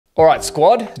All right,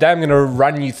 squad, today I'm gonna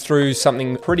run you through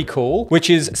something pretty cool, which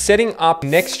is setting up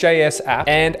Next.js app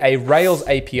and a Rails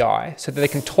API so that they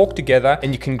can talk together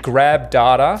and you can grab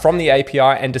data from the API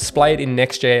and display it in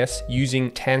Next.js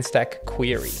using TanStack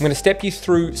Query. I'm gonna step you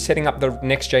through setting up the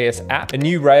Next.js app, a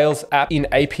new Rails app in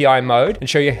API mode, and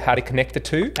show you how to connect the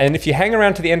two. And if you hang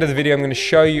around to the end of the video, I'm gonna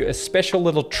show you a special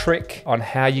little trick on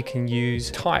how you can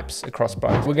use types across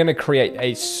both. We're gonna create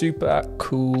a super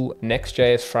cool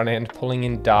Next.js front end pulling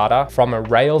in data from a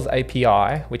Rails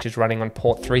API, which is running on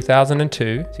port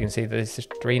 3002. So you can see there's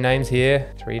just three names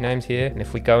here. And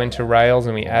if we go into Rails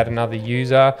and we add another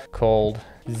user called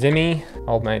Zimmy,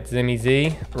 old mate Zimmy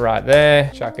Z, right there,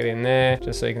 chuck it in there,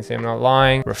 just so you can see I'm not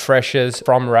lying. Refreshes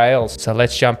from Rails. So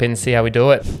let's jump in and see how we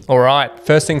do it. All right,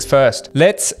 first things first,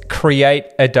 let's create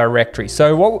a directory.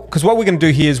 So what we're gonna do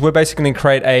here is we're basically gonna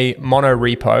create a mono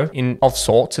repo of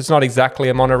sorts. It's not exactly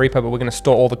a mono repo, but we're gonna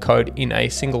store all the code in a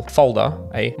single folder,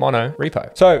 a mono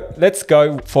repo. So let's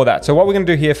go for that. So what we're gonna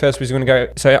do here first is we're gonna go,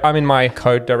 so I'm in my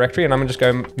code directory and I'm gonna just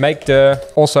go make dir.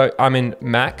 Also, I'm in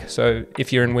Mac. So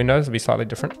if you're in Windows, it'll be slightly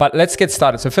different. But let's get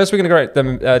started. So first we're gonna create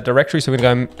the directory. So we're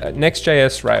gonna go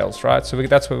Next.js Rails, right? So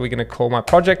that's what we're gonna call my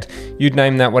project. You'd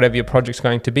name that whatever your project's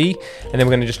going to be. And then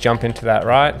we're gonna just jump into that,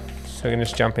 right? So we're gonna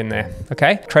just jump in there,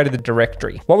 okay? Created the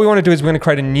directory. What we wanna do is we're gonna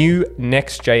create a new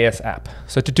Next.js app.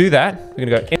 So to do that, we're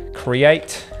gonna go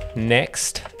create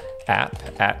next app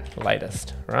at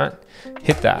latest, right?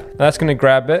 Hit that. Now that's gonna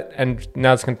grab it, and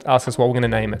now it's gonna ask us what we're gonna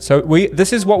name it. So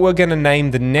this is what we're gonna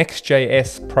name the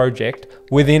Next.js project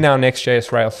within our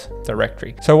Next.js Rails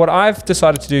directory. So what I've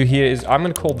decided to do here is I'm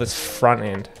gonna call this front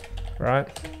end, right?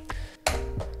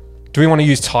 Do we wanna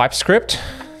use TypeScript?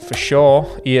 For sure,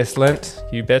 ESLint,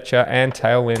 you betcha, and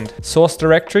Tailwind. Source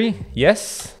directory,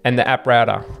 yes. And the app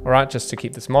router, all right, just to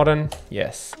keep this modern,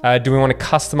 yes. Do we want to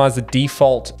customize the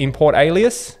default import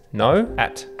alias? No,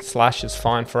 @ is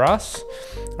fine for us.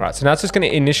 All right, so now it's just gonna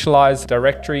initialize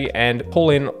directory and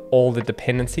pull in all the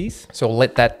dependencies. So we'll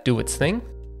let that do its thing.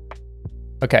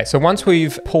 Okay, so once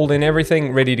we've pulled in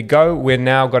everything ready to go, we've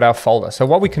now got our folder. So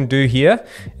what we can do here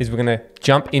is we're gonna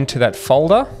jump into that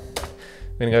folder.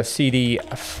 We're gonna go cd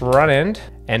front end,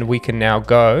 and we can now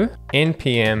go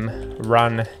npm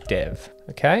run dev,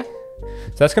 okay?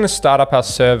 So that's gonna start up our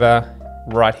server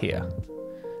right here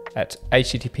at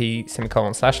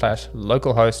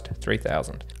http://localhost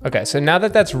 3000. Okay, so now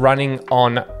that that's running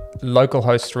on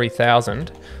localhost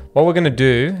 3000, what we're gonna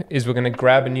do is we're gonna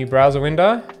grab a new browser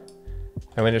window, and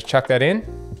we're gonna just chuck that in,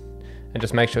 and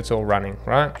just make sure it's all running,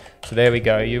 right? So there we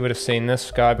go. You would have seen this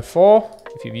guy before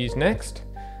if you've used Next.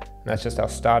 That's just our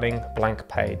starting blank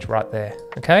page right there,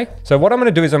 okay? So what I'm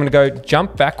gonna do is I'm gonna go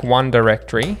jump back one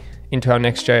directory into our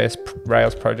Next.js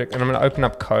Rails project, and I'm gonna open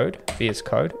up code, VS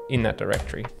Code, in that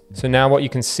directory. So now what you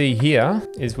can see here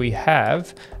is we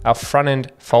have our front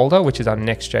end folder, which is our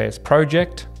Next.js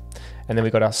project, and then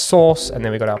we got our source, and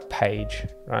then we got our page,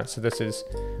 right? So this is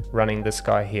running this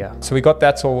guy here. So we got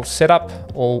that's all set up,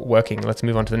 all working. Let's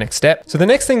move on to the next step. So the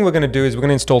next thing we're gonna do is we're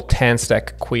gonna install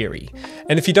TanStack Query.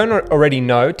 And if you don't already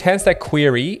know, TanStack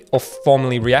Query, or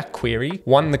formerly React Query,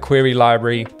 won the query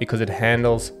library because it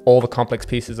handles all the complex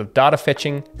pieces of data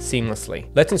fetching seamlessly.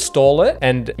 Let's install it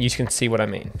and you can see what I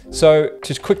mean. So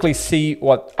to quickly see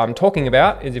what I'm talking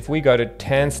about is if we go to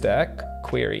TanStack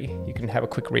Query, you can have a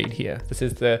quick read here. This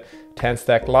is the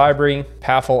TanStack library,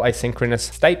 powerful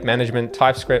asynchronous state management,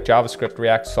 TypeScript, JavaScript,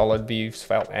 React, Solid, Vue,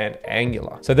 Svelte, and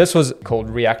Angular. So this was called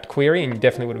React Query, and you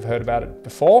definitely would have heard about it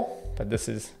before, but this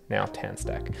is now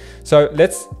TanStack. So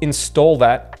let's install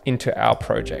that into our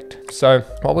project. So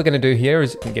what we're gonna do here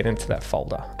is get into that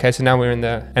folder. Okay, so now we're in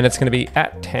there, and it's gonna be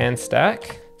at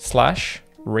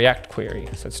TanStack/React Query.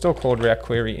 So it's still called React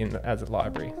Query as a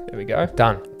library. There we go.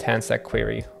 Done. TanStack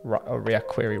Query, or React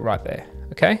Query right there.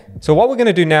 Okay. So what we're going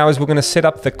to do now is we're going to set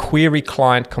up the query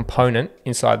client component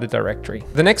inside the directory.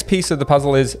 The next piece of the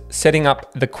puzzle is setting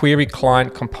up the query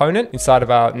client component inside of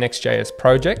our Next.js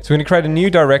project. So we're going to create a new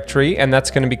directory, and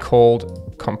that's going to be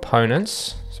called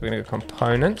components. So we're going to go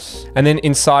components. And then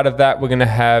inside of that, we're going to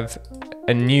have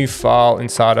a new file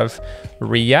inside of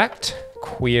React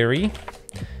Query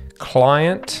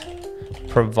client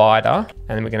provider,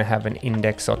 and then we're going to have an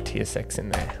index.tsx in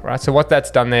there, right? So what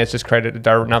that's done there is just created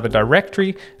another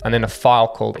directory and then a file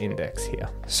called index here.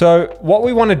 So what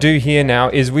we want to do here now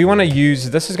is we want to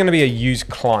use, this is going to be a use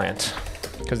client,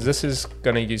 because this is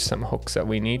going to use some hooks that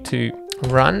we need to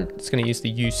run. It's going to use the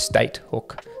use state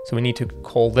hook. So we need to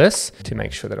call this to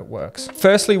make sure that it works.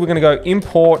 Firstly, we're going to go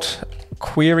import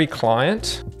query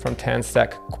client from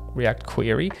TanStack React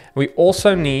Query. We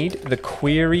also need the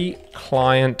query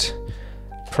client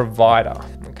provider.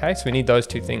 Okay, so we need those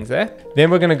two things there.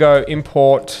 Then we're gonna go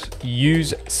import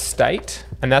use state,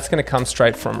 and that's gonna come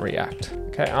straight from React.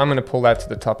 Okay, I'm gonna pull that to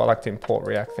the top. I like to import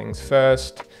React things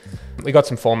first. We got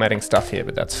some formatting stuff here,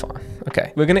 but that's fine.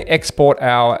 Okay, we're gonna export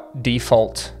our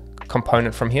default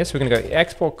component from here. So we're gonna go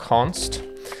export const,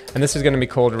 and this is gonna be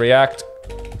called React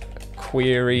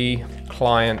Query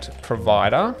Client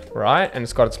Provider, right? And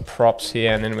it's got its props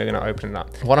here, and then we're gonna open it up.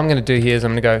 What I'm gonna do here is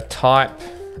I'm gonna go type,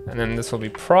 and then this will be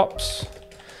props,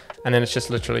 and then it's just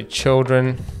literally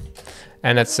children,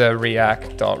 and it's a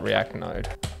react.react node,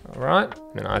 all right?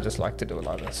 And I just like to do it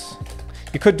like this.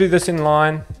 You could do this in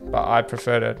line, but I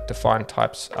prefer to define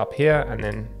types up here and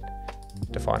then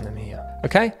define them here.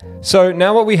 Okay, so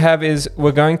now what we have is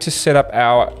we're going to set up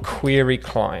our query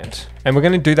client, and we're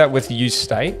going to do that with use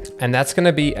state, and that's going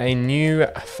to be a new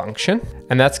function,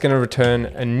 and that's going to return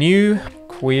a new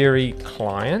query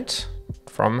client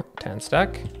from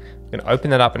TanStack. We're going to open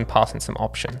that up and pass in some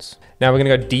options. Now we're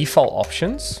going to go default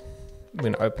options. We're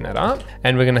going to open that up,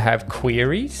 and we're going to have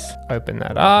queries. Open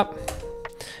that up,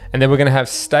 and then we're going to have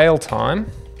stale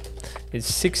time is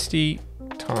 60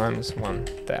 times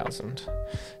 1000.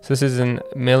 So this is in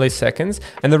milliseconds.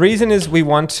 And the reason is we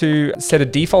want to set a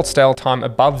default stale time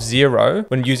above 0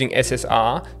 when using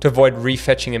SSR to avoid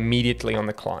refetching immediately on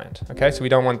the client. Okay, so we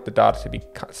don't want the data to be,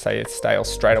 say it's stale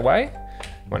straight away.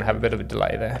 We want to have a bit of a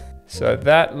delay there. So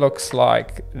that looks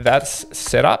like that's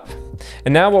set up.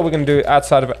 And now what we're going to do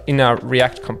outside of in our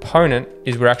React component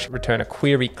is we're actually return a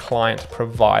query client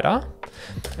provider.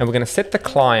 And we're going to set the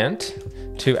client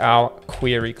to our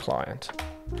query client.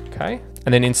 Okay.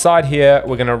 And then inside here,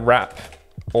 we're going to wrap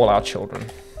all our children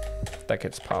that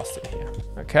gets passed in here.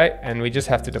 Okay. And we just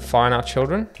have to define our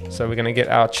children. So we're going to get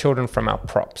our children from our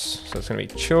props. So it's going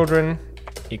to be children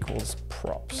equals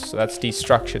props. So that's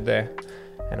destructured there,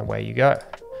 and away you go.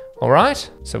 All right,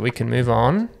 so we can move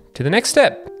on to the next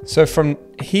step. So from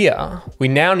here, we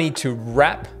now need to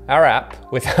wrap our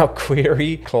app with our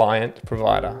query client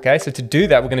provider. Okay, so to do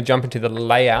that, we're gonna jump into the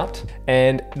layout,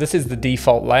 and this is the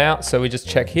default layout. So we just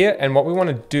check here, and what we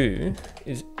wanna do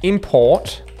is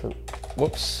import,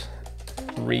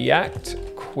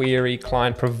 React Query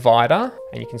Client Provider,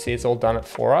 and you can see it's all done it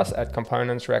for us. Add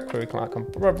components, React Query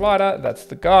Client Provider, that's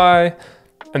the guy.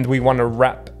 And we want to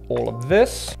wrap all of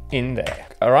this in there.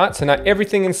 All right, so now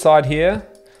everything inside here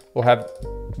will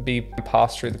be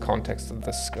passed through the context of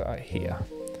this guy here.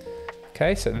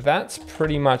 Okay, so that's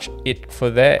pretty much it for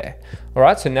there. All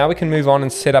right, so now we can move on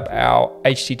and set up our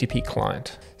HTTP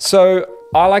client. So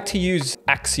I like to use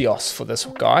Axios for this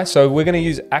guy. So we're going to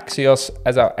use Axios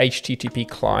as our HTTP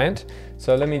client.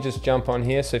 So let me just jump on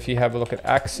here. So if you have a look at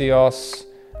Axios,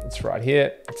 it's right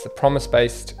here. It's the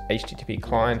promise-based HTTP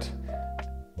client.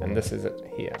 And this is it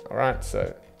here, all right?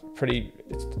 So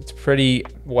it's pretty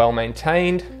well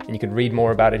maintained, and you can read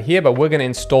more about it here, but we're gonna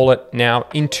install it now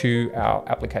into our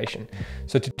application.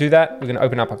 So to do that, we're gonna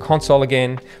open up our console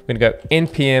again. We're gonna go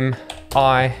npm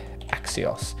I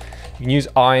Axios. You can use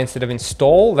I instead of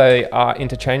install. They are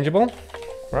interchangeable.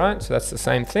 Right, so that's the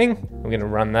same thing. We're gonna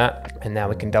run that, and now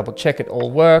we can double check it all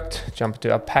worked. Jump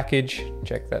to our package,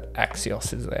 check that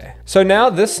Axios is there. So now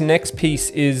this next piece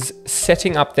is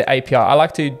setting up the API. I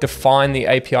like to define the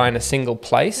API in a single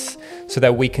place so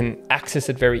that we can access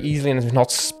it very easily and it's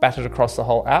not spattered across the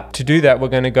whole app. To do that, we're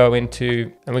gonna go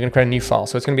into, and we're gonna create a new file.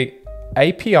 So it's gonna be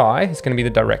API, it's gonna be the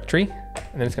directory,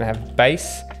 and then it's gonna have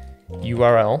base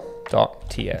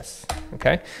URL.ts.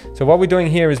 Okay, so what we're doing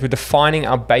here is we're defining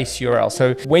our base URL.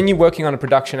 So when you're working on a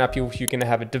production app, you're going to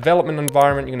have a development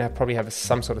environment, you're going to probably have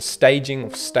some sort of staging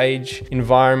or stage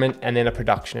environment, and then a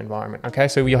production environment. Okay,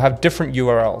 so you'll have different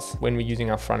URLs when we're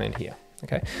using our front end here.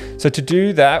 Okay, so to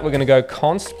do that, we're going to go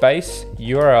const base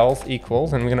URLs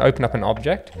equals, and we're going to open up an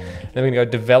object. Then we're going to go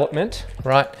development,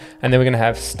 right? And then we're going to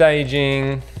have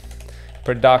staging,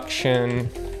 production,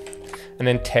 and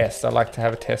then test. I like to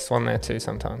have a test one there too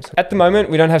sometimes. At the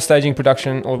moment, we don't have staging,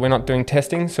 production, or we're not doing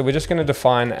testing. So we're just gonna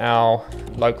define our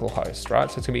local host, right?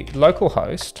 So it's gonna be local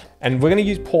host, and we're gonna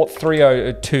use port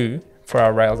 302 for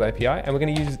our Rails API, and we're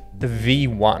gonna use the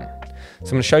V1. So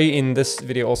I'm gonna show you in this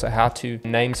video also how to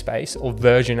namespace or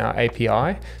version our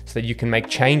API so that you can make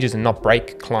changes and not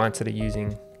break clients that are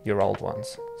using your old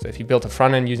ones. So if you built a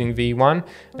front end using V1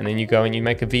 and then you go and you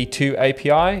make a V2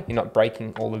 API, you're not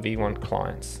breaking all the V1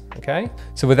 clients, okay?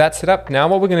 So with that set up, now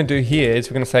what we're gonna do here is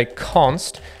we're gonna say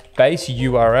const base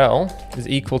URL is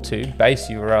equal to base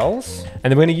URLs,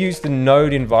 and then we're gonna use the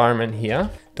node environment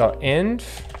here, .end,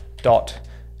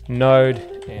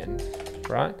 .node end,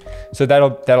 right? So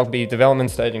that'll be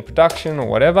development, staging, production, or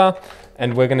whatever,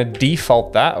 and we're gonna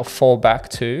default that or fall back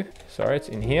to, sorry, it's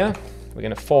in here. We're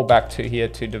gonna fall back to here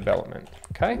to development.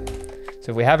 okay?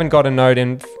 So if we haven't got a node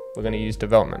in, we're gonna use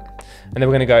development. And then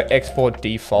we're gonna go export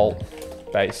default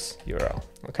base URL,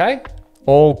 okay?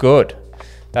 All good.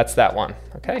 That's that one,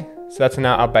 okay? So that's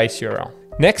now our base URL.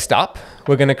 Next up,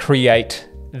 we're gonna create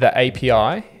the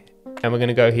API, and we're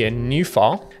gonna go here, new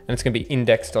file, and it's gonna be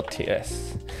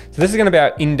index.ts. So this is gonna be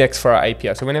our index for our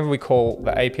API. So whenever we call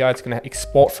the API, it's gonna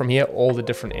export from here all the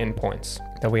different endpoints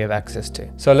that we have access to.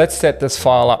 So let's set this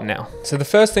file up now. So the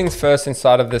first things first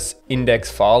inside of this index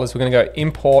file is we're gonna go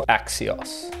import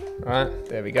Axios. All right,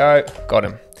 there we go, got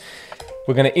him.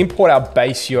 We're gonna import our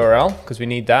base URL because we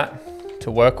need that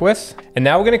to work with. And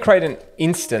now we're gonna create an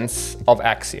instance of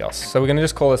Axios. So we're gonna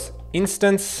just call this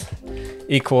instance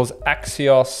equals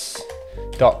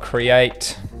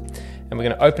Axios.create. And we're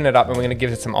gonna open it up and we're gonna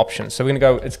give it some options. So we're gonna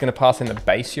go, it's gonna pass in the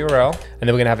base URL, and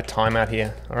then we're gonna have a timeout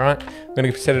here, all right? We're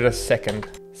gonna set it a second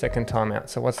timeout.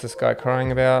 So what's this guy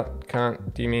crying about?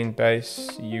 Do you mean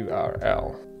base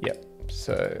URL? Yep,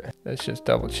 so let's just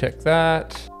double check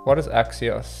that. What does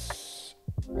Axios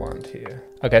want here?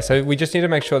 Okay, so we just need to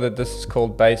make sure that this is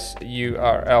called base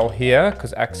URL here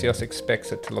because Axios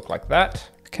expects it to look like that.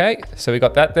 Okay, so we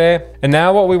got that there. And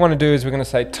now what we wanna do is we're gonna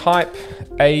say type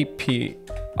API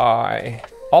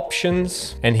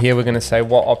options, and here we're going to say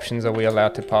what options are we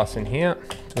allowed to pass in here.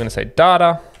 We're going to say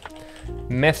data,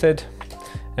 method,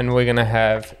 and we're going to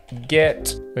have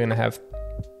get, we're going to have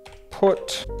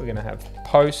put, we're going to have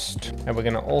post, and we're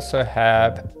going to also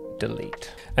have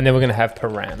delete. And then we're going to have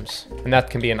params, and that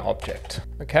can be an object.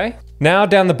 Okay. Now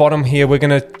down the bottom here, we're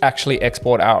going to actually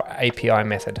export our API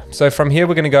method. So from here,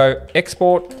 we're going to go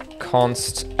export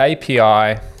const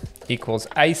API equals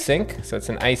async. So it's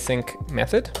an async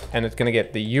method, and it's gonna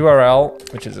get the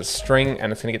URL, which is a string,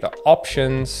 and it's gonna get the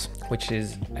options, which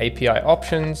is API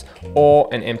options, or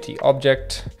an empty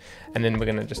object. And then we're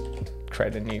gonna just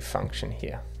create a new function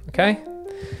here, okay?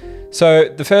 So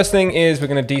the first thing is we're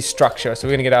gonna destructure. So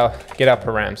we're gonna get our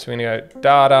params. So we're gonna go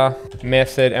data,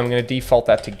 method, and we're gonna default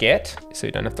that to get. So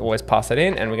you don't have to always pass it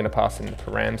in, and we're gonna pass in the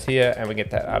params here, and we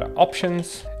get that out of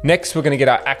options. Next, we're gonna get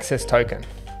our access token.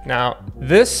 Now,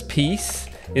 this piece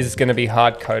is gonna be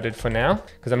hard coded for now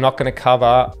because I'm not gonna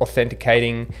cover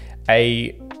authenticating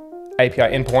a API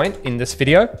endpoint in this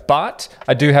video, but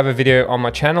I do have a video on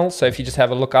my channel. So if you just have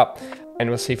a look up, and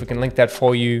we'll see if we can link that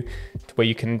for you to where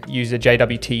you can use a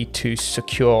JWT to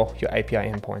secure your API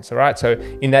endpoints, all right? So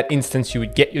in that instance, you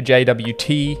would get your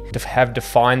JWT to have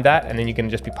defined that, and then you're gonna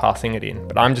just be passing it in.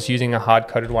 But I'm just using a hard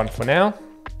coded one for now,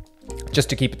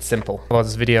 just to keep it simple. Otherwise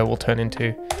this video will turn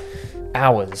into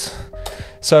hours.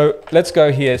 So let's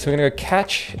go here. So we're gonna go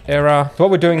catch error. So what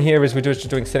we're doing here is we're just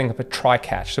setting up a try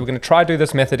catch. So we're gonna try do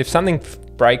this method. If something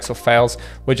breaks or fails,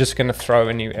 we're just gonna throw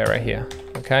a new error here,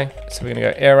 okay? So we're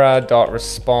gonna go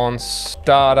error.response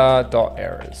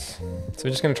data.errors. So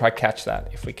we're just gonna try catch that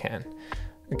if we can,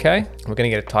 okay? We're gonna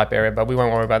get a type error, but we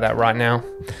won't worry about that right now.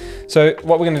 So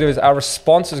what we're gonna do is our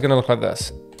response is gonna look like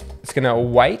this. It's gonna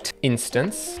await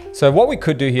instance. So what we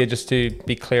could do here, just to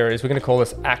be clear, is we're gonna call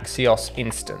this Axios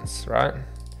instance, right?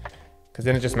 Because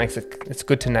then it just makes it's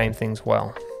good to name things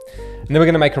well. And then we're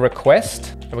gonna make a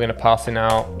request, and we're gonna pass in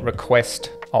our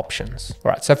request options. All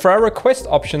right, so for our request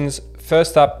options,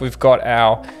 first up, we've got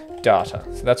our data.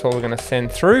 So that's what we're gonna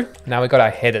send through. Now we've got our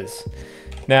headers.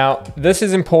 Now, this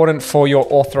is important for your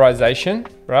authorization,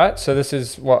 right? So this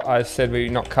is what I said we're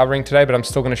not covering today, but I'm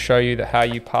still gonna show you how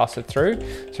you pass it through.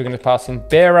 So we're gonna pass in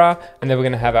bearer, and then we're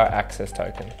gonna have our access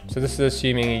token. So this is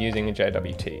assuming you're using a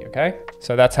JWT, okay?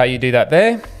 So that's how you do that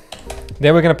there.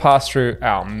 Then we're gonna pass through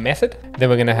our method. Then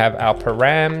we're gonna have our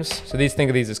params. So think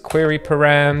of these as query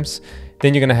params.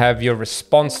 Then you're gonna have your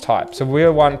response type. So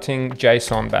we're wanting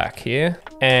JSON back here,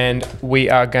 and we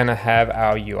are gonna have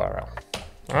our URL.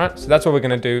 All right, so that's what we're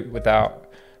gonna do with our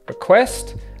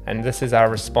request, and this is our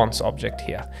response object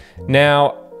here.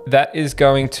 Now, that is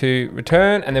going to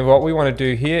return, and then what we wanna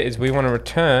do here is we wanna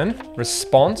return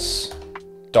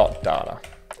response.data,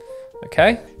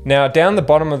 okay? Now, down the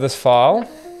bottom of this file,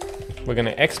 we're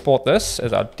gonna export this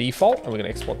as our default, and we're gonna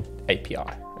export API,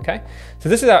 okay? So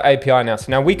this is our API now. So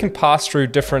now we can pass through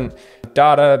different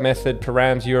data, method,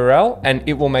 params, URL, and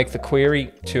it will make the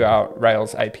query to our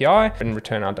Rails API and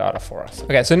return our data for us.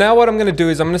 Okay, so now what I'm gonna do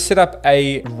is I'm gonna set up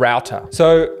a router.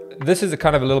 So this is a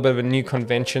kind of a little bit of a new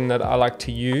convention that I like to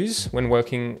use when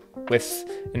working with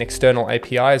an external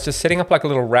API, is just setting up like a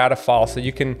little router file so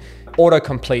you can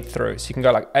auto-complete through. So you can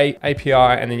go like API,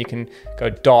 and then you can go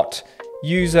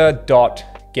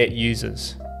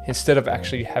 .user.getUsers, instead of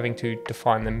actually having to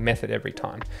define the method every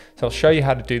time. So I'll show you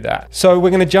how to do that. So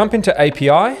we're gonna jump into API,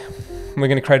 and we're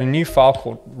gonna create a new file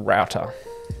called router.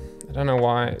 I don't know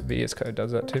why VS Code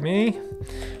does that to me.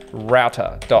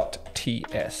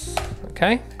 Router.ts,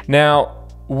 okay? Now,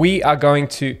 we are going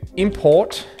to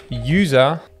import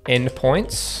user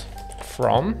endpoints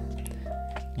from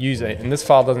user. And this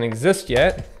file doesn't exist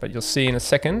yet, but you'll see in a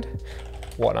second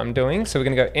what I'm doing. So we're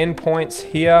gonna go endpoints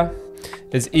here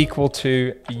is equal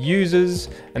to users,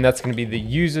 and that's gonna be the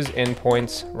users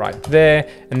endpoints right there.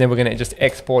 And then we're gonna just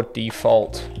export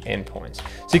default endpoints.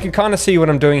 So you can kind of see what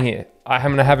I'm doing here.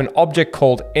 I'm gonna have an object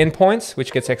called endpoints,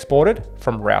 which gets exported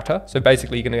from router. So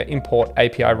basically you're gonna import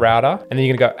API router, and then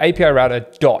you're gonna go API router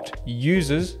dot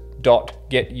users dot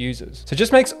get users. So it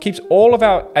just keeps all of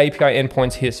our API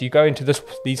endpoints here. So you go into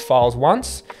these files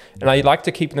once, and I like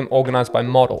to keep them organized by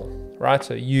model, right?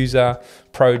 So user,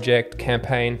 project,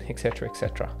 campaign, etc.,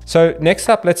 etc. So next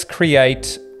up, let's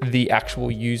create the actual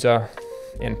user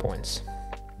endpoints.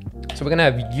 So we're gonna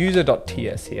have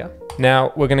user.ts here.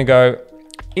 Now we're gonna go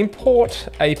import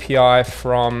API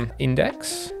from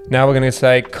index. Now we're gonna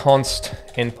say const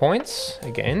endpoints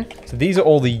again. So these are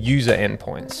all the user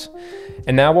endpoints.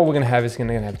 And now what we're gonna have is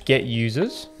gonna have get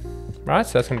users, right?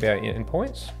 So that's gonna be our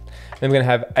endpoints. Then we're gonna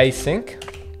have async.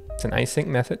 It's an async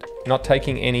method, not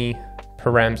taking any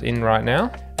params in right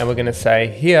now. And we're gonna say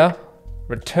here,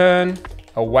 return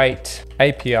await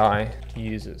API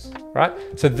users, right?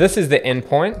 So this is the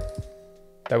endpoint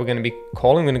that we're gonna be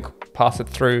calling. We're gonna pass it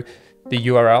through the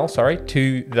URL, sorry,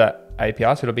 to the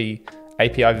API. So it'll be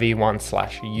API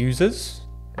v1/users,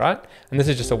 right? And this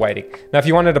is just awaiting. Now, if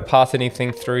you wanted to pass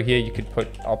anything through here, you could put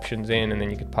options in and then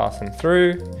you could pass them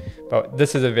through. But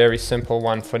this is a very simple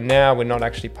one for now. We're not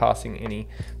actually passing any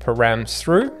params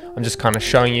through. I'm just kind of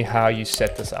showing you how you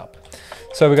set this up.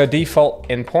 So we go default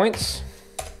endpoints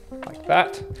like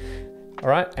that. All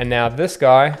right, and now this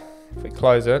guy, if we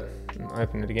close it and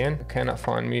open it again, I cannot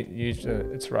find mute user,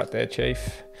 it's right there,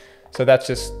 chief. So that's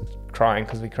just crying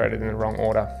because we created it in the wrong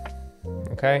order.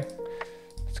 Okay,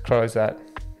 let's close that.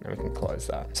 And we can close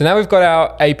that. So now we've got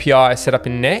our API set up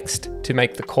in Next to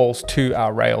make the calls to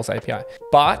our Rails API.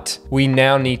 But we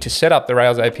now need to set up the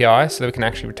Rails API so that we can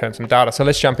actually return some data. So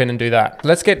let's jump in and do that.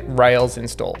 Let's get Rails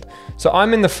installed. So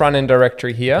I'm in the front end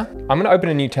directory here. I'm gonna open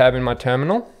a new tab in my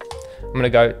terminal. I'm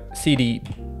gonna go cd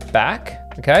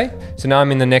back, okay? So now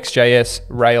I'm in the Next.js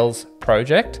Rails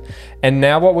project. And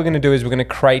now what we're gonna do is we're gonna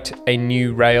create a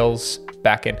new Rails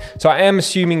backend. So I am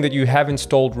assuming that you have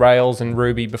installed Rails and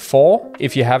Ruby before.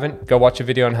 If you haven't, go watch a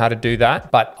video on how to do that.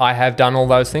 But I have done all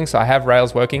those things. So I have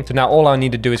Rails working. So now all I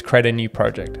need to do is create a new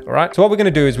project. All right. So what we're going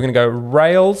to do is we're going to go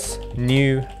Rails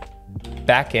new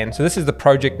backend. So this is the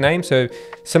project name. So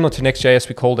similar to Next.js,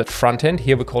 we called it frontend.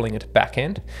 Here we're calling it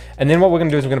backend. And then what we're going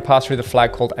to do is we're going to pass through the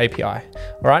flag called API.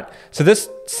 All right. So this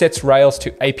sets Rails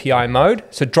to API mode.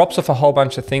 So it drops off a whole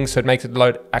bunch of things. So it makes it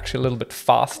load actually a little bit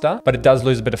faster, but it does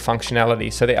lose a bit of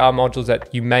functionality. So there are modules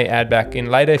that you may add back in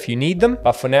later if you need them.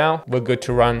 But for now, we're good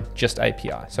to run just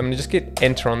API. So I'm going to just get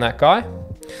enter on that guy.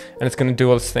 And it's going to do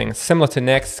all this thing. Similar to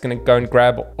Next, it's going to go and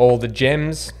grab all the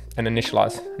gems and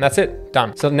initialize. And that's it,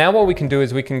 done. So now what we can do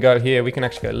is we can go here, we can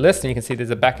actually go list, and you can see there's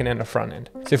a backend and a front end.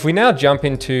 So if we now jump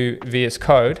into VS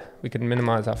Code, we can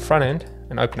minimize our front end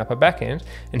and open up a backend,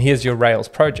 and here's your Rails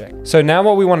project. So now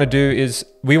what we want to do is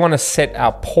we want to set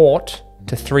our port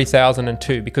to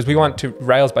 3002 because we want to,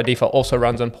 Rails by default also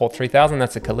runs on port 3000.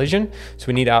 That's a collision. So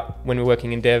we need our, when we're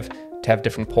working in dev, to have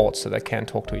different ports so they can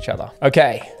talk to each other.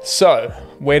 Okay, so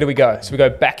where do we go? So we go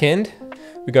backend,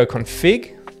 we go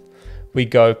config, we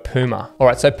go Puma. All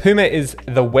right, so Puma is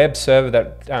the web server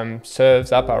that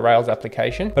serves up our Rails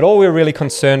application. But all we're really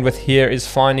concerned with here is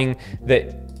finding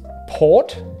the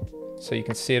port. So you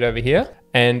can see it over here.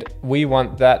 And we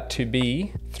want that to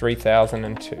be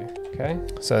 3002, okay?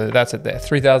 So that's it there,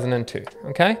 3002,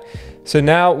 okay? So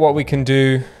now what we can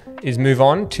do is move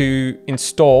on to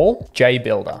install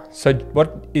JBuilder. So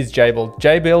what is JBuilder?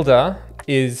 JBuilder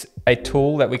is a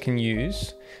tool that we can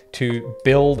use to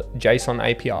build JSON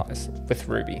APIs with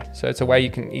Ruby. So it's a way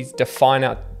you can define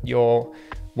out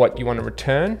what you want to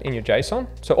return in your JSON.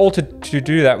 So all to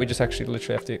do that, we just actually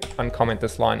literally have to uncomment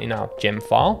this line in our gem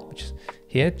file, which is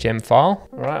here, gem file.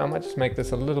 All right, I might just make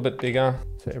this a little bit bigger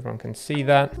so everyone can see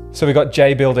that. So we got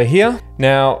JBuilder here.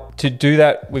 Now to do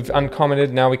that, we've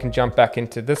uncommented. Now we can jump back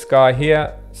into this guy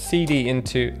here, cd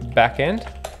into backend,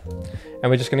 and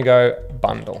we're just gonna go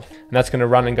bundle. And that's gonna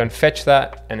run and go and fetch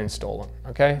that and install it,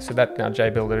 okay? So that now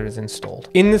JBuilder is installed.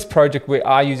 In this project, we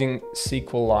are using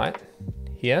SQLite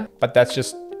here, but that's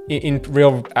just, in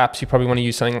real apps, you probably wanna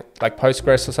use something like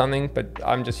Postgres or something, but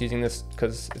I'm just using this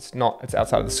because it's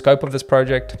outside of the scope of this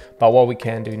project. But what we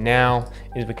can do now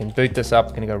is we can boot this up.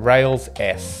 We're gonna go Rails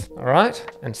S, all right?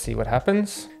 And see what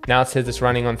happens. Now it says it's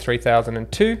running on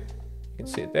 3002. You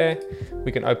can see it there.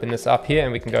 We can open this up here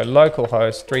and we can go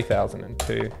localhost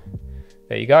 3002.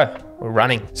 There you go, we're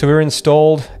running. So we're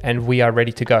installed and we are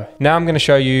ready to go. Now I'm gonna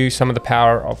show you some of the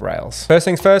power of Rails. First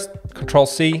things first,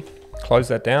 Control-C, close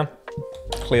that down,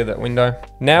 clear that window.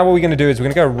 Now what we're gonna do is we're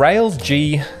gonna go Rails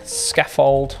G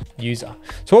scaffold user.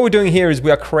 So what we're doing here is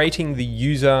we are creating the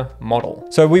user model.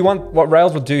 So what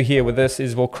Rails will do here with this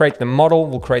is we'll create the model,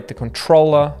 we'll create the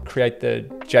controller, create the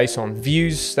JSON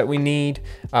views that we need,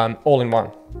 all in one.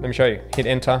 Let me show you, hit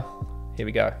enter, here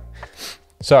we go.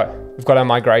 So we've got our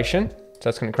migration. So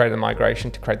it's going to create the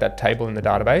migration to create that table in the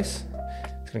database.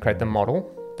 It's going to create the model,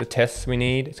 the tests we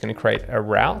need. It's going to create a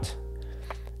route.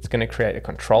 It's going to create a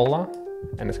controller,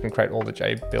 and it's going to create all the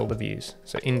JBuilder views.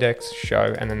 So index,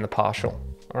 show, and then the partial.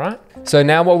 All right. So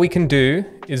now what we can do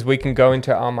is we can go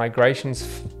into our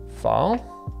migrations file.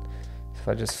 If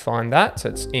I just find that, so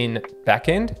it's in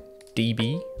backend,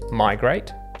 db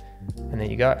migrate, and there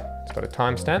you go. It's got a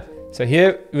timestamp. So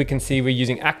here we can see we're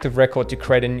using active record to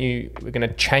create we're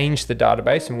gonna change the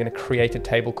database and we're gonna create a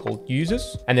table called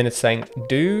users. And then it's saying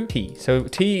do T. So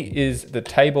T is the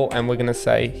table and we're gonna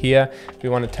say here, we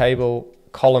want a table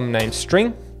column name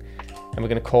string and we're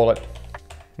gonna call it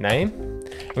name.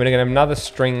 And we're gonna have another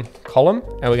string column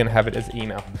and we're gonna have it as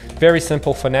email. Very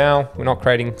simple for now. We're not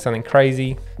creating something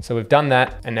crazy. So we've done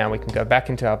that and now we can go back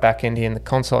into our backend here in the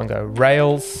console and go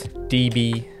Rails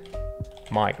DB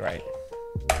migrate.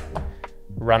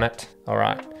 Run it. All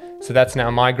right. So that's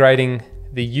now migrating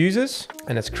the users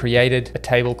and it's created a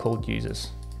table called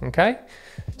users. Okay.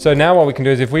 So now what we can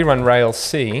do is if we run Rails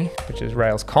C, which is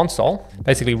Rails console,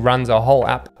 basically runs our whole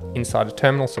app inside a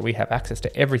terminal. So we have access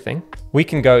to everything. We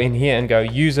can go in here and go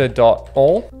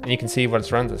user.all and you can see what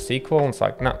it's runs as SQL. And it's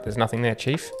like, no, there's nothing there,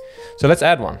 chief. So let's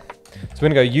add one. So we're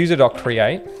going to go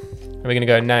user.create and we're going to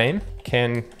go name,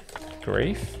 Ken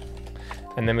Grief.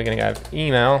 And then we're going to go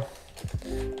email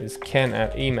is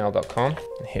ken@email.com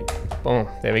and hit boom,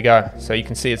 there we go. So you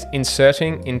can see it's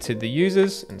inserting into the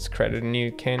users and it's created a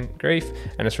new Ken Grief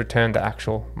and it's returned the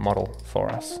actual model for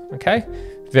us. Okay,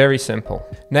 very simple.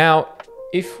 Now,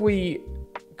 if we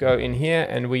go in here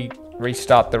and we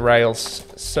restart the Rails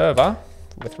server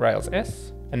with Rails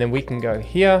S, and then we can go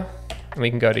here and we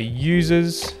can go to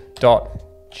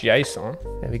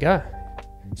users.json. There we go.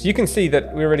 So you can see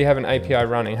that we already have an API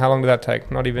running. How long did that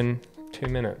take? Not even 2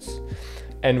 minutes.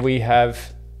 And we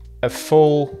have a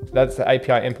full, that's the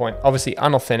API endpoint, obviously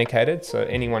unauthenticated, so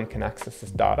anyone can access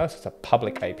this data. So it's a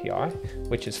public API,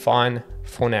 which is fine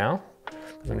for now,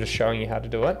 because I'm just showing you how to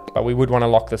do it. But we would want to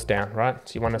lock this down, right?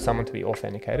 So you want someone to be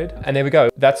authenticated. And there we go.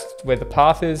 That's where the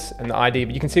path is and the ID.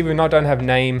 But you can see we don't have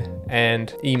name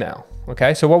and email.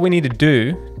 Okay, so what we need to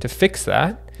do to fix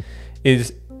that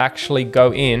is actually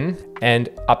go in and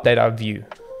update our view.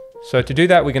 So to do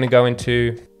that, we're going to go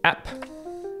into app,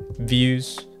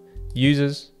 views,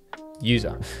 users,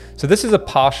 user. So this is a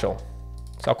partial.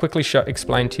 So I'll quickly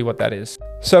explain to you what that is.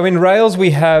 So in Rails,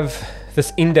 we have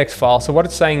this index file. So what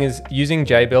it's saying is using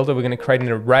JBuilder, we're going to create an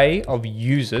array of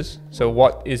users. So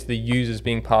what is the users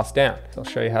being passed down? So I'll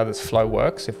show you how this flow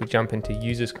works. If we jump into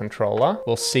users controller,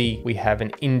 we'll see we have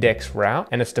an index route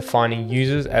and it's defining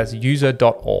users as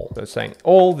user.all. So it's saying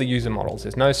all the user models.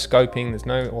 There's no scoping, there's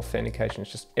no authentication.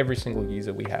 It's just every single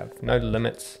user we have, no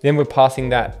limits. Then we're passing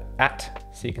that at,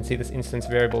 so you can see this instance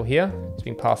variable here. It's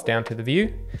being passed down to the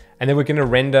view. And then we're going to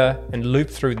render and loop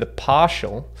through the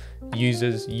partial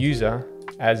users user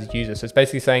as user. So it's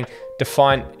basically saying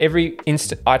define every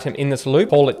item in this loop,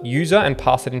 call it user and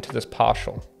pass it into this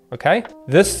partial. Okay.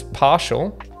 This partial,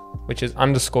 which is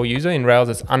underscore user, in Rails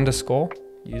it's underscore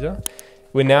user.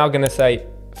 We're now going to say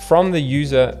from the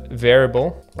user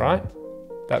variable, right?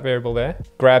 That variable there,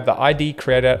 grab the ID,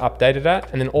 create it, updated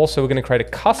that. And then also we're going to create a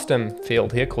custom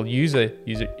field here called user,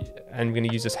 and we're going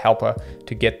to use this helper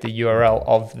to get the URL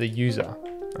of the user.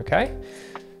 Okay.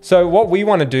 So what we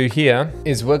want to do here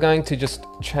is we're going to just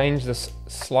change this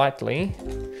slightly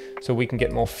so we can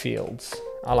get more fields.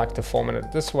 I like to format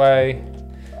it this way.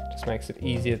 Just makes it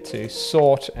easier to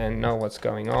sort and know what's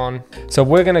going on. So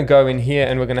we're going to go in here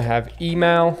and we're going to have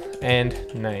email and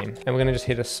name. And we're going to just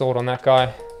hit a sort on that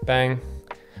guy. Bang.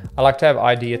 I like to have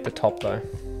ID at the top though.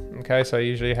 Okay, so I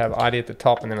usually have ID at the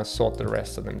top and then I sort the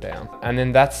rest of them down. And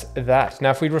then that's that. Now,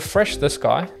 if we refresh this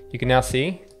guy, you can now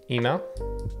see email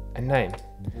and name.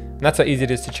 And that's how easy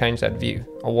it is to change that view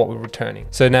or what we're returning.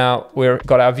 So now we've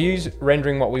got our views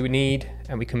rendering what we would need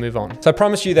and we can move on. So I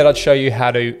promised you that I'd show you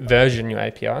how to version your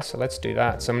API. So let's do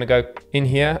that. So I'm gonna go in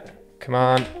here,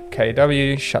 Command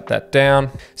KW, shut that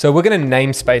down. So we're gonna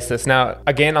namespace this. Now,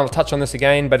 again, I'll touch on this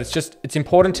again, but it's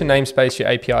important to namespace your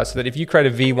API so that if you create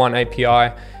a V1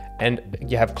 API and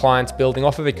you have clients building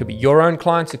off of it. It could be your own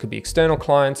clients, it could be external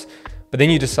clients. But then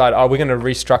you decide, oh, we're going to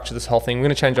restructure this whole thing. We're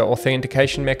going to change our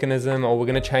authentication mechanism, or we're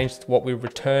going to change what we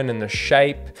return and the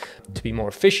shape to be more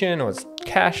efficient, or it's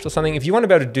cached or something. If you want to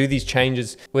be able to do these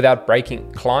changes without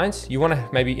breaking clients, you want to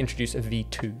maybe introduce a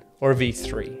V2 or a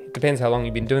V3. It depends how long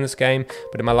you've been doing this game.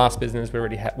 But in my last business,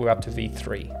 we're up to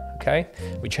V3. Okay,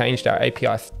 we changed our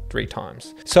API 3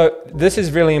 times. So this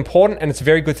is really important, and it's a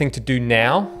very good thing to do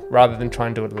now rather than try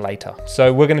and do it later.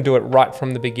 So we're going to do it right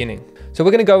from the beginning. So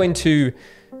we're going to go into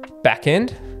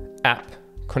backend, app,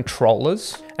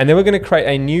 controllers, and then we're going to create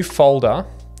a new folder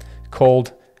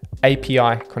called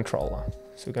API controller.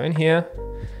 So we go in here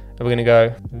and we're going to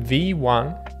go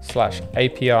v1/API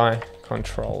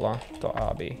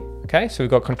controller.rb. Okay, so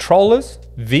we've got controllers,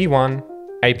 v1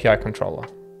 API controller.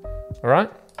 All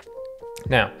right.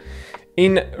 Now,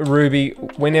 in Ruby,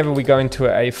 whenever we go into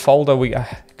a folder, we are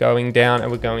going down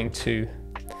and we're going to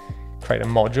create a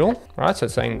module, right? So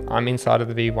it's saying I'm inside of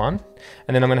the V1,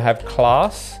 and then I'm going to have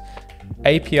class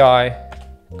API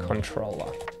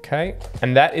controller, okay?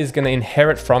 And that is going to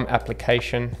inherit from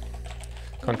application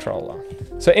controller.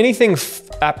 So anything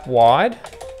app wide,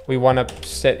 we want to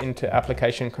set into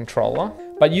application controller.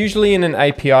 But usually in an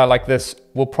API like this,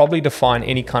 we'll probably define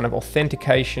any kind of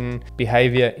authentication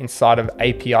behavior inside of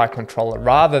API controller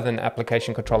rather than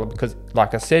application controller, because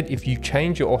like I said, if you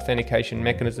change your authentication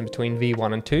mechanism between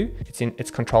V1 and 2, it's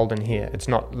controlled in here. It's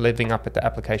not living up at the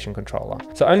application controller.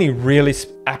 So only really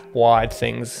app-wide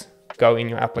things go in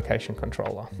your application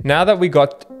controller. Now that we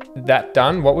got that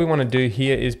done, what we want to do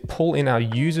here is pull in our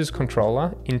users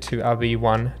controller into our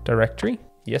V1 directory.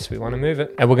 Yes, we want to move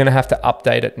it, and we're going to have to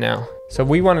update it now. So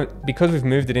we want to, because we've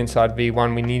moved it inside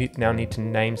V1, we now need to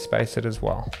namespace it as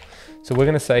well. So we're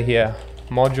going to say here,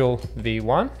 module V1.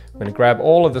 We're going to grab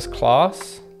all of this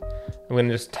class, and we're going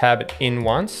to just tab it in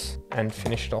once and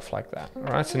finish it off like that. All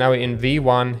right, so now we're in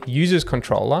V1 users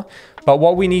controller. But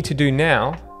what we need to do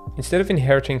now, instead of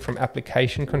inheriting from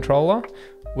application controller,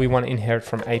 we want to inherit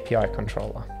from API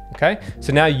controller. Okay,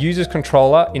 so now users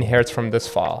controller inherits from this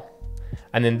file.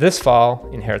 And then this file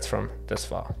inherits from this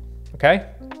file, okay?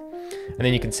 And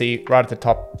then you can see right at the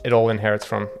top, it all inherits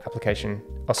from action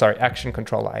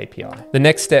controller API. The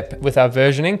next step with our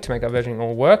versioning, to make our versioning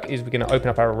all work, is we're gonna open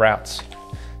up our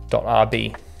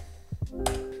routes.rb.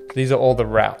 These are all the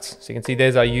routes. So you can see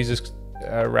there's our users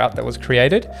route that was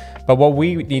created. But what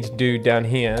we need to do down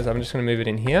here is I'm just gonna move it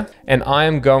in here, and I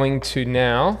am going to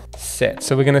now set.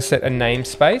 So we're gonna set a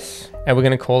namespace, and we're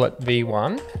gonna call it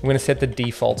V1. We're gonna set the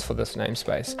defaults for this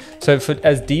namespace. So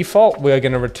as default, we're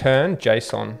gonna return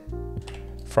JSON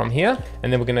from here,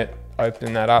 and then we're gonna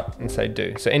open that up and say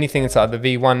do. So anything inside the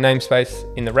V1 namespace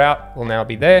in the route will now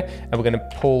be there, and we're gonna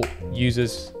pull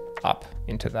users up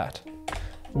into that.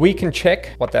 We can check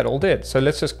what that all did. So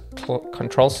let's just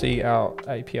Control C our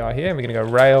API here. And we're gonna go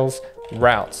Rails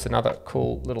routes, another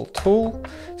cool little tool.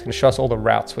 It's gonna show us all the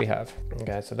routes we have.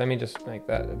 Okay, so let me just make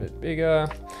that a bit bigger.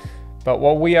 But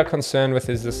what we are concerned with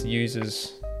is this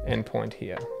users endpoint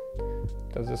here.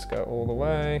 Does this go all the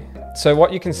way? So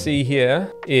what you can see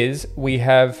here is we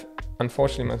have,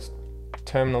 unfortunately my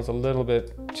terminal's a little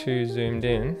bit too zoomed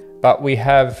in, but we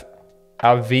have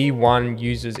our V1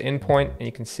 users endpoint, and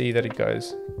you can see that it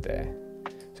goes there.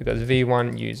 So it goes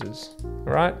V1 users,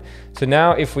 all right? So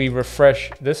now if we refresh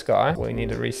this guy, well, we need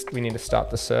to start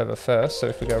the server first. So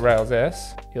if we go Rails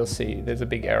S, you'll see there's a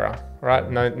big error, right?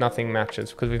 Nothing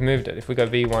matches because we've moved it. If we go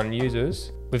V1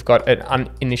 users, we've got an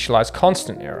uninitialized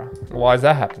constant error. Why is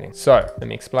that happening? So let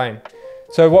me explain.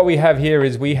 So what we have here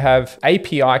is we have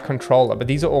API controller, but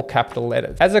these are all capital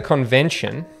letters. As a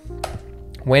convention,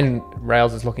 when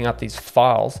Rails is looking up these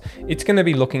files, it's going to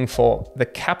be looking for the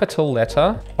capital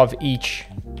letter of each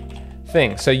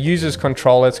thing. So users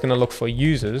controller, it's going to look for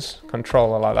users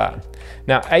controller like that.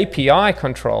 Now API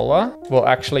controller will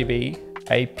actually be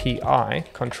API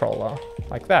controller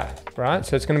like that, right?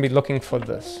 So it's going to be looking for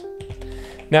this.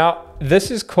 Now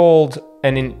this is called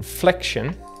an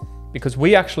inflection, because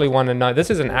we actually want to know, this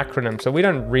is an acronym, so we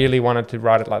don't really want it to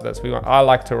write it like this. I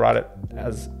like to write it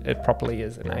as it properly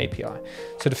is, an API.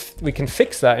 So we can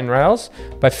fix that in Rails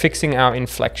by fixing our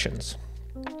inflections.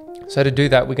 So to do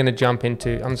that, we're gonna jump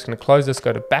into, I'm just gonna close this,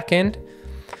 go to backend,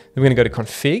 then we're gonna go to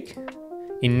config,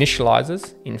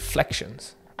 initializers,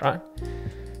 inflections, right?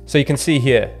 So you can see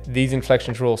here, these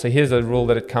inflections rule. So here's a rule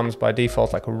that it comes by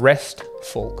default, like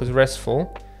RESTful, because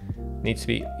RESTful needs to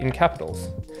be in capitals.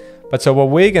 But so what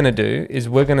we're gonna do is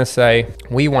we're gonna say,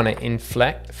 we wanna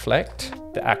inflect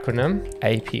the acronym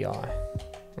API,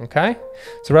 okay?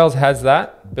 So Rails has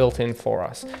that built in for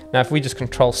us. Now, if we just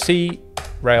Control C,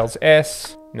 Rails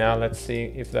S, Now let's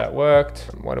see if that worked.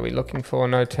 What are we looking for?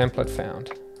 No template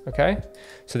found. Okay,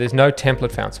 so there's no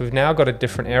template found. So we've now got a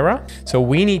different error. So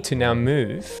we need to now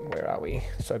move, where are we?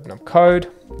 Let's open up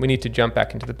code. We need to jump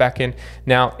back into the backend.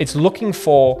 Now it's looking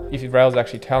for, if Rails is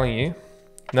actually telling you,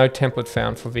 no template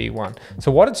found for V1.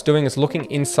 So what it's doing is looking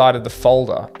inside of the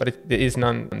folder, but there is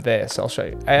none there. So I'll show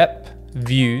you, app,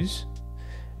 views.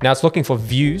 Now it's looking for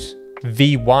views,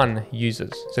 V1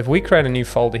 users. So if we create a new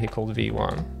folder here called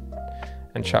V1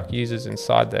 and chuck users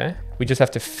inside there, we just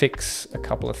have to fix a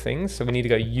couple of things. So we need to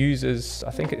go users,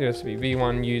 I think it has to be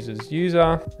V1 users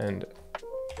user and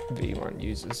V1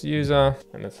 users user.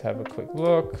 And let's have a quick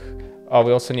look. Oh,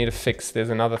 we also need to fix, there's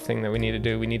another thing that we need to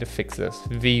do. We need to fix this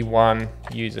V1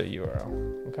 user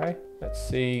URL. Okay, let's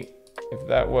see if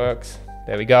that works.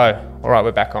 There we go. All right,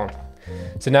 we're back on.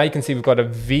 So now you can see we've got a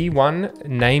V1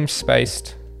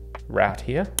 namespaced route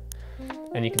here.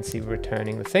 And you can see we're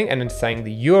returning the thing and it's saying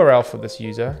the URL for this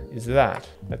user is that.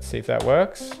 Let's see if that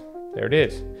works. There it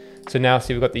is. So now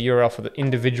see we've got the URL for the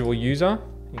individual user.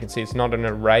 You can see it's not an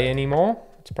array anymore.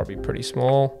 It's probably pretty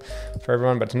small for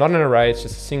everyone, but it's not an array. It's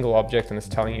just a single object and it's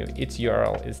telling you its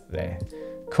URL is there.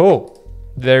 Cool.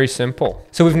 Very simple.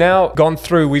 So we've now gone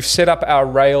through, we've set up our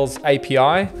Rails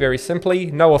API very simply,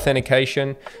 no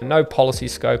authentication, no policy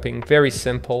scoping, very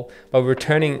simple, but we're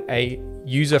returning a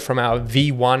user from our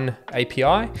V1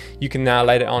 API. You can now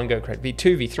later on go create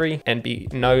V2, V3,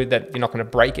 and know that you're not going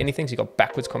to break anything. So you've got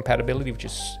backwards compatibility, which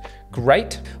is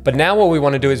great. But now what we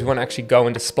want to do is we want to actually go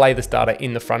and display this data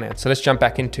in the front end. So let's jump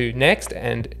back into Next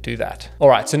and do that. All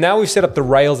right, so now we've set up the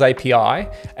Rails API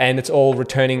and it's all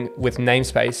returning with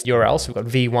namespace URL. So we've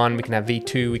got V1, we can have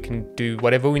V2, we can do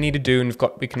whatever we need to do, and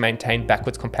we can maintain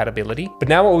backwards compatibility. But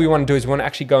now what we want to do is we want to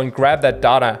actually go and grab that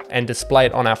data and display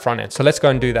it on our front end. So let's go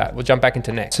and do that. We'll jump back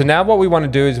into Next. So now what we want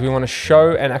to do is we want to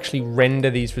show and actually render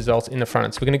these results in the front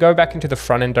end. So we're going to go back into the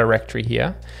front end directory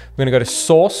here. We're going to go to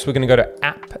source, we're going to go to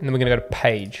app, and then we're going to go to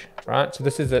page, right? So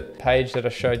this is the page that I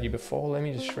showed you before. Let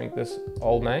me just shrink this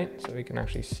old mate so we can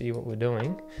actually see what we're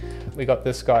doing. We got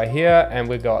this guy here and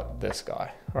we got this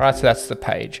guy. All right, so that's the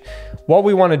page. What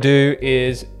we want to do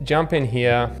is jump in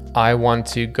here. I want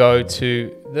to go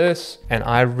to this and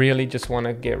I really just want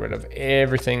to get rid of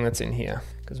everything that's in here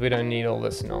because we don't need all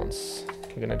this nonsense.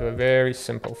 We're going to do a very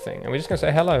simple thing and we're just going to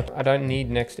say hello. I don't need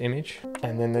next image.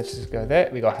 And then let's just go there.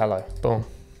 We got hello. Boom.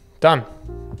 Done.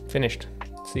 Finished.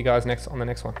 See you guys on the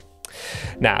next one.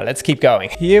 Now let's keep going.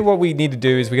 Here what we need to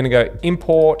do is we're going to go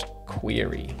import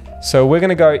query. So we're going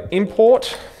to go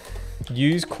import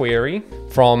use query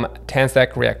from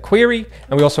TanStack React Query,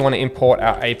 and we also want to import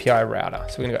our API router.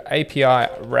 So we're going to go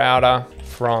API router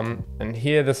from, and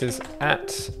here this is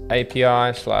at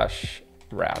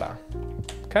API/router.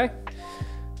 Okay,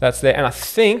 that's there. And I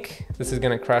think this is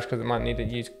going to crash because it might need to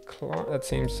use client. That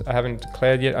seems, I haven't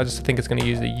declared yet. I just think it's going to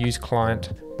use the use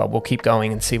client, but we'll keep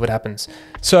going and see what happens.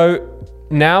 So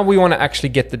now we want to actually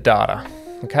get the data.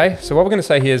 Okay, so what we're going to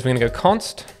say here is we're going to go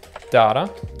const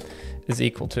data is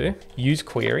equal to use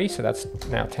query. So that's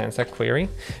now TanStack Query.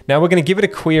 Now we're going to give it a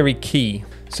query key.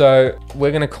 So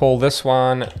we're going to call this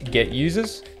one get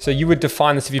users. So you would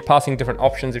define this if you're passing different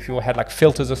options. If you had like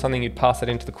filters or something, you'd pass it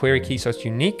into the query key. So it's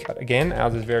unique. But again,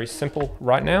 ours is very simple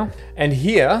right now. And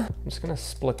here, I'm just going to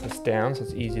split this down so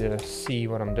it's easier to see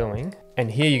what I'm doing.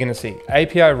 And here you're going to see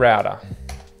API router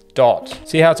dot.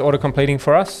 See how it's auto completing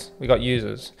for us? We got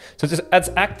users. So it's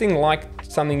acting like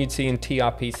something you'd see in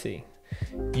TRPC.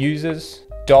 Users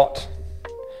dot,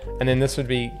 and then this would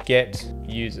be get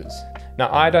users.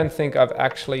 Now I don't think I've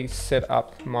actually set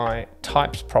up my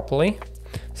types properly,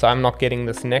 so I'm not getting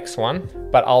this next one,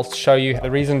 but I'll show you.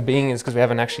 The reason being is because we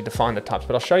haven't actually defined the types,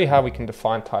 but I'll show you how we can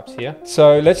define types here.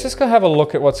 So let's just go have a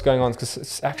look at what's going on because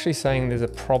it's actually saying there's a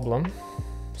problem.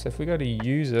 So if we go to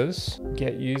users,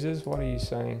 get users, what are you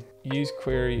saying? Use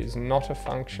query is not a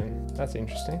function. That's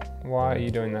interesting. Why are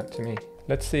you doing that to me?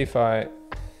 Let's see if I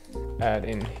add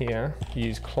in here,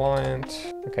 use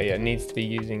client. Okay, yeah, it needs to be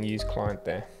using use client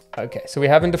there. Okay, so we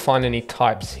haven't defined any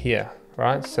types here,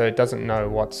 right? So it doesn't know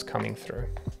what's coming through.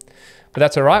 But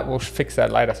that's all right, we'll fix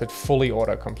that later so it fully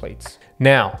auto completes.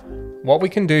 Now, what we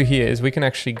can do here is we can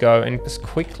actually go and just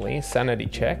quickly sanity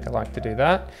check. I like to do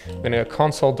that. We're gonna go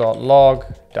console.log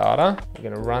data. We're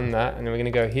gonna run that and then we're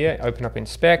gonna go here, open up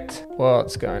inspect.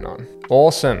 What's going on?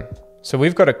 Awesome. So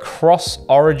we've got a cross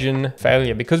origin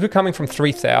failure because we're coming from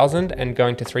 3000 and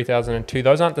going to 3002.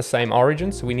 Those aren't the same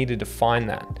origin, so we need to define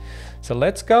that. So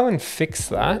let's go and fix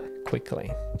that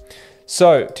quickly.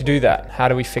 So to do that, how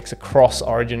do we fix a cross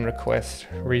origin request?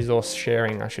 Resource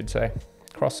sharing, I should say.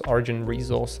 Cross origin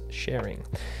resource sharing.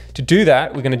 To do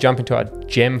that, we're going to jump into our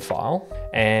gem file,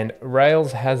 and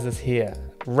Rails has this here.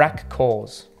 rack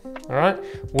cores. All right,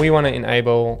 we want to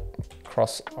enable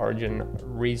cross-origin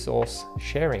resource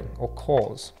sharing or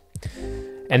cores.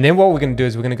 And then what we're going to do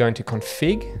is we're going to go into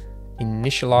config,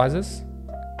 initializers,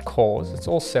 cores. It's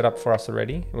all set up for us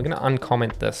already. We're going to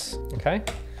uncomment this, okay?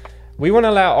 We want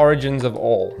to allow origins of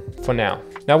all for now.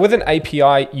 Now with an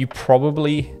API, you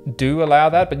probably do allow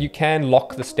that, but you can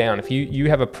lock this down. If you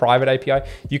have a private API,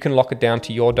 you can lock it down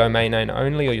to your domain name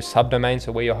only or your subdomain,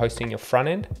 so where you're hosting your front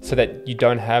end, so that you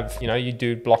don't have, you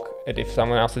do block it if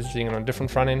someone else is using it on a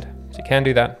different front end. So you can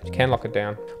do that, you can lock it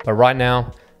down. But right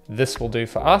now, this will do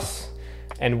for us.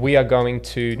 And we are going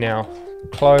to now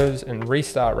close and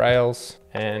restart Rails,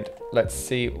 and let's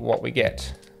see what we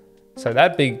get. So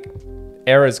that big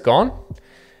error's gone,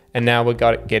 and now we're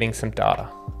getting some data.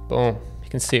 Boom, you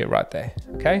can see it right there,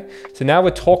 okay? So now we're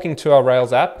talking to our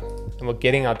Rails app, and we're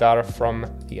getting our data from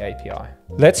the API.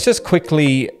 Let's just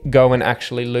quickly go and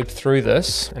actually loop through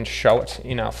this and show it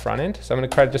in our front end. So I'm gonna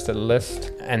create just a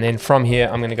list, and then from here,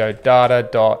 I'm gonna go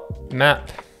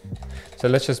data.map. So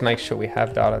let's just make sure we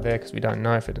have data there, because we don't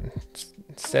know if it's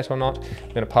set or not.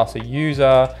 I'm gonna pass a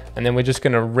user, and then we're just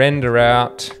gonna render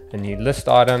out a new list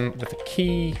item with a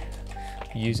key,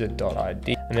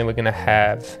 user.id, and then we're gonna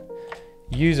have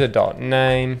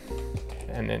user.name,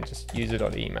 and then just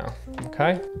user.email.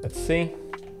 Okay, let's see.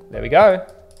 There we go.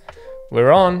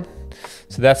 We're on.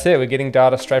 So that's it. We're getting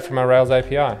data straight from our Rails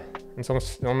API. It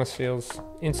almost feels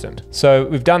instant. So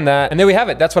we've done that, and there we have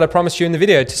it. That's what I promised you in the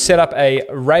video, to set up a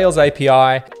Rails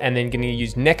API, and then going to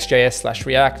use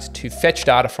Next.js/React to fetch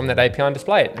data from that API and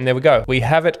display it. And there we go. We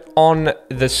have it on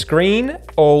the screen,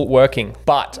 all working.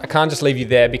 But I can't just leave you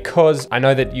there, because I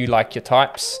know that you like your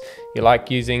types. You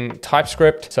like using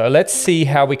TypeScript. So let's see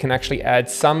how we can actually add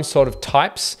some sort of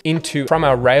types from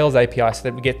our Rails API, so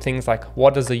that we get things like,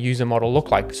 what does the user model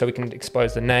look like? So we can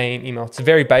expose the name, email. It's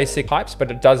very basic types, but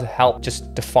it does help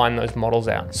just define those models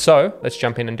out. So let's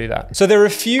jump in and do that. So there are a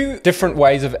few different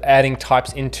ways of adding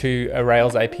types into a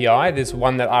Rails API. There's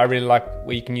one that I really like,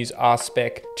 where you can use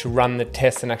RSpec to run the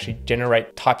test and actually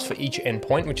generate types for each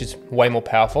endpoint, which is way more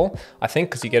powerful, I think,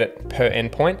 because you get it per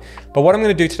endpoint. But what I'm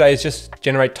going to do today is just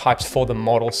generate types for the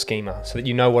model schema, so that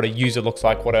you know what a user looks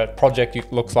like, what a project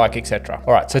looks like, etc.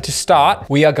 All right, so to start,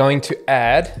 we are going to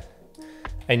add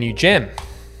a new gem.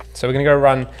 So we're going to go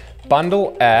run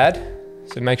bundle add.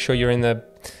 So make sure you're in the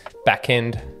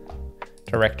backend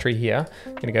directory here.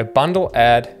 I'm going to go bundle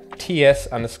add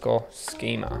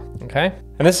ts_schema, okay?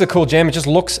 And this is a cool gem. It just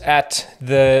looks at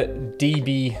the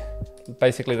DB,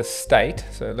 basically the state.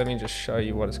 So let me just show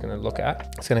you what it's going to look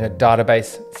at. It's going to go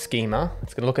database schema.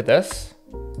 It's going to look at this,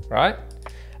 right?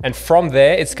 And from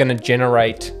there, it's going to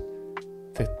generate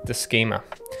the schema.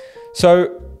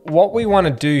 So what we want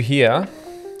to do here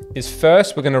is,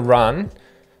 first we're going to run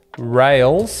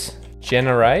Rails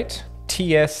generate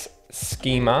ts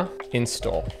schema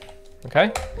install,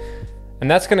 okay? And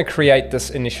that's going to create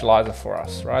this initializer for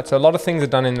us, right? So a lot of things are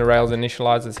done in the Rails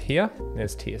initializers here.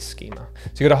 There's ts schema.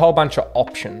 So you got a whole bunch of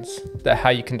options that how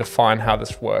you can define how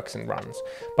this works and runs.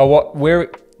 But what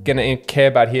we're going to care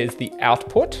about here is the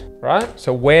output, right?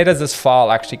 So where does this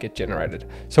file actually get generated?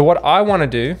 So what I want to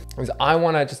do is I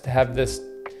want to just have this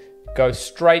go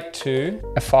straight to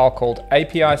a file called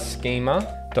API schema.d.ts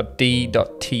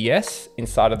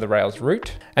inside of the Rails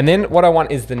root. And then what I want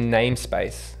is the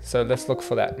namespace. So let's look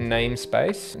for that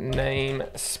namespace.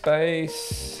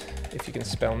 Namespace, if you can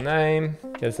spell name,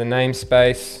 there's the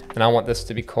namespace. And I want this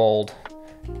to be called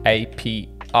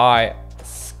API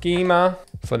schema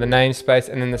for the namespace.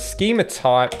 And then the schema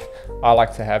type, I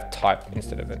like to have type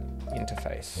instead of an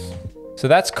interface. So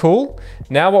that's cool.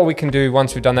 Now what we can do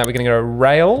once we've done that, we're gonna go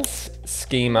Rails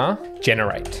schema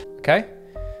generate, okay?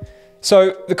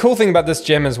 So the cool thing about this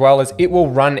gem as well is it will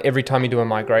run every time you do a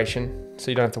migration.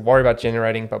 So you don't have to worry about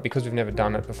generating, but because we've never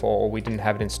done it before, or we didn't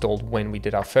have it installed when we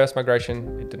did our first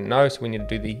migration, it didn't know, so we need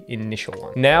to do the initial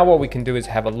one. Now what we can do is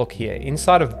have a look here.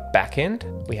 Inside of backend,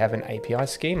 we have an API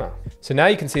schema. So now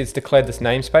you can see it's declared this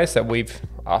namespace that we've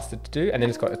asked it to do, and then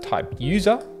it's got a type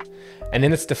user, and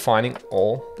then it's defining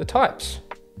all the types.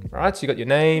 All right, so you got your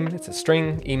name, it's a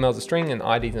string, email's a string, and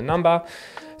ID is a number.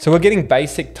 So we're getting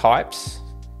basic types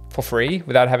for free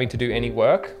without having to do any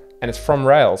work, and it's from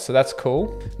Rails, so that's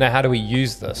cool. Now, how do we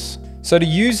use this? So to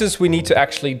use this, we need to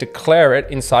actually declare it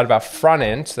inside of our front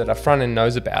end so that our front end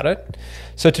knows about it.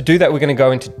 So to do that, we're gonna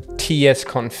go into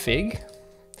tsconfig,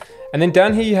 and then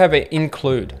down here you have an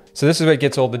include. So this is where it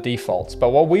gets all the defaults, but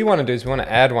what we wanna do is we wanna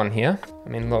add one here. I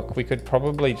mean, look, we could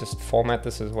probably just format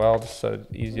this as well, just so it's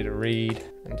easier to read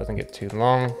and doesn't get too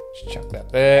long. Just chuck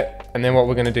that there. And then what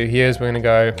we're gonna do here is we're gonna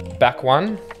go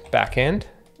backend,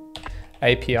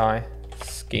 API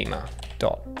schema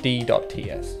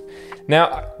app.d.ts.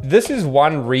 Now, this is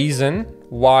one reason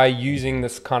why using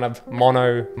this kind of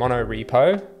mono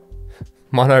repo,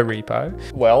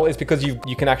 well, is because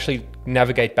you can actually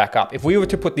navigate back up. If we were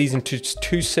to put these into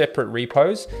two separate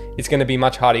repos, it's going to be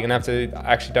much harder. You're going to have to,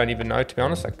 I actually don't even know, to be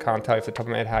honest. I can't tell you off the top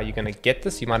of my head how you're going to get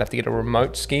this. You might have to get a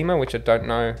remote schema, which I don't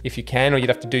know if you can, or you'd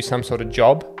have to do some sort of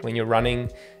job when you're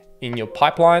running in your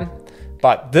pipeline.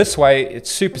 But this way,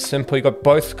 it's super simple. You've got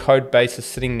both code bases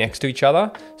sitting next to each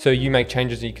other. So you make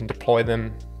changes and you can deploy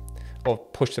them or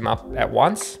push them up at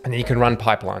once. And then you can run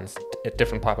pipelines,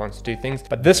 different pipelines to do things.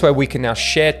 But this way we can now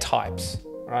share types.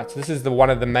 All right, so this is one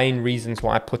of the main reasons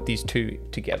why I put these two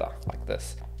together like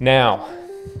this. Now,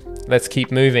 let's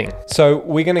keep moving. So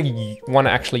we're gonna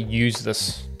wanna actually use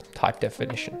this type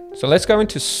definition. So let's go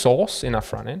into source in our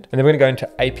front end, and then we're gonna go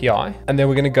into API, and then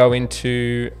we're gonna go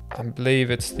into, I believe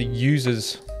it's the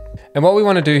users. And what we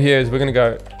wanna do here is we're gonna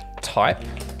go type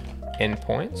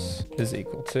endpoints is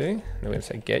equal to, and we're gonna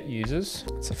say get users.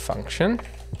 It's a function,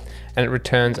 and it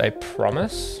returns a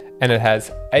promise, and it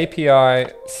has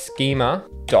API schema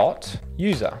dot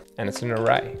user, and it's an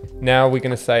array. Now we're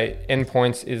gonna say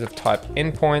endpoints is of type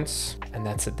endpoints, and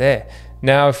that's it there.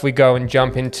 Now, if we go and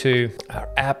jump into our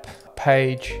app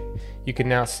page, you can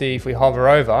now see if we hover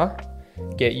over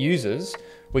get users,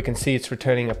 we can see it's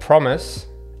returning a promise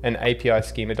and API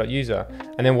schema.user.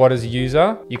 And then what is a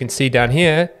user? You can see down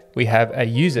here, we have a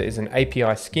user is an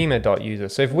API schema.user.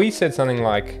 So if we said something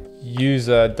like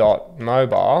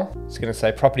user.mobile, it's going to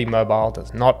say property mobile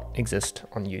does not exist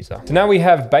on user. So now we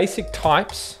have basic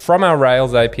types from our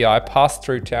Rails API passed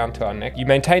through down to our Next. You're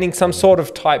maintaining some sort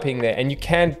of typing there, and you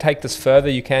can take this further.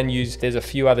 You can use, there's a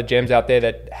few other gems out there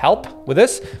that help with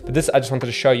this, but this, I just wanted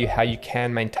to show you how you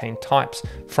can maintain types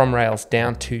from Rails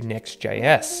down to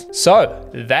Next.js. So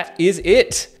that is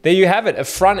it. There you have it, a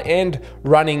front end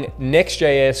running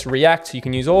Next.js React. So you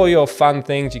can use all your fun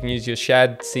things. You can use your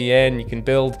shad CN, you can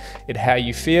build it how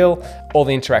you feel, all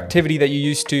the interactivity that you're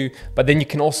used to, but then you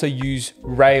can also use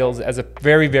Rails as a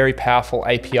very, very powerful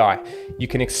API. You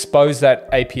can expose that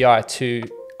API to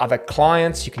other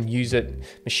clients, you can use it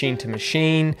machine to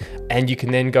machine, and you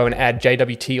can then go and add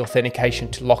JWT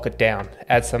authentication to lock it down,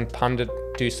 add some pundit,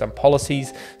 do some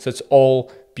policies, so it's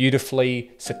all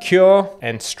beautifully secure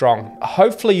and strong.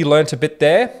 Hopefully you learned a bit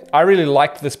there. I really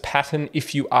like this pattern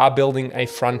if you are building a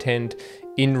front end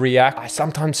in React. I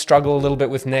sometimes struggle a little bit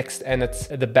with Next, and it's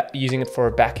using it for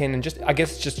a backend, and I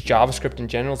guess it's just JavaScript in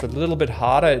general. It's a little bit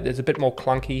harder. It's a bit more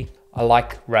clunky. I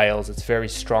like Rails. It's very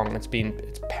strong. It's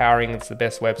powering. It's the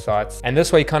best websites. And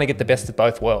this way you kind of get the best of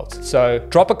both worlds. So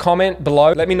drop a comment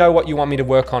below. Let me know what you want me to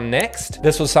work on next.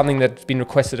 This was something that's been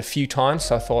requested a few times,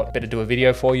 so I thought I'd better do a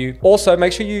video for you. Also,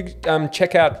 make sure you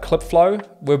check out Clipflow.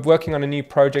 We're working on a new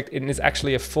project. It is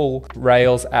actually a full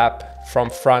Rails app from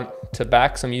front to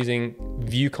back. So I'm using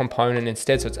Vue component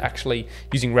instead. So it's actually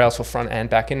using Rails for front and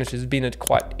back end, which has been a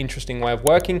quite interesting way of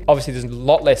working. Obviously there's a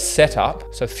lot less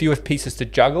setup, so fewer pieces to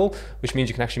juggle, which means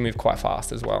you can actually move quite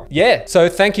fast as well. Yeah, so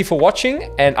thank you for watching,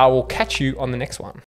 and I will catch you on the next one.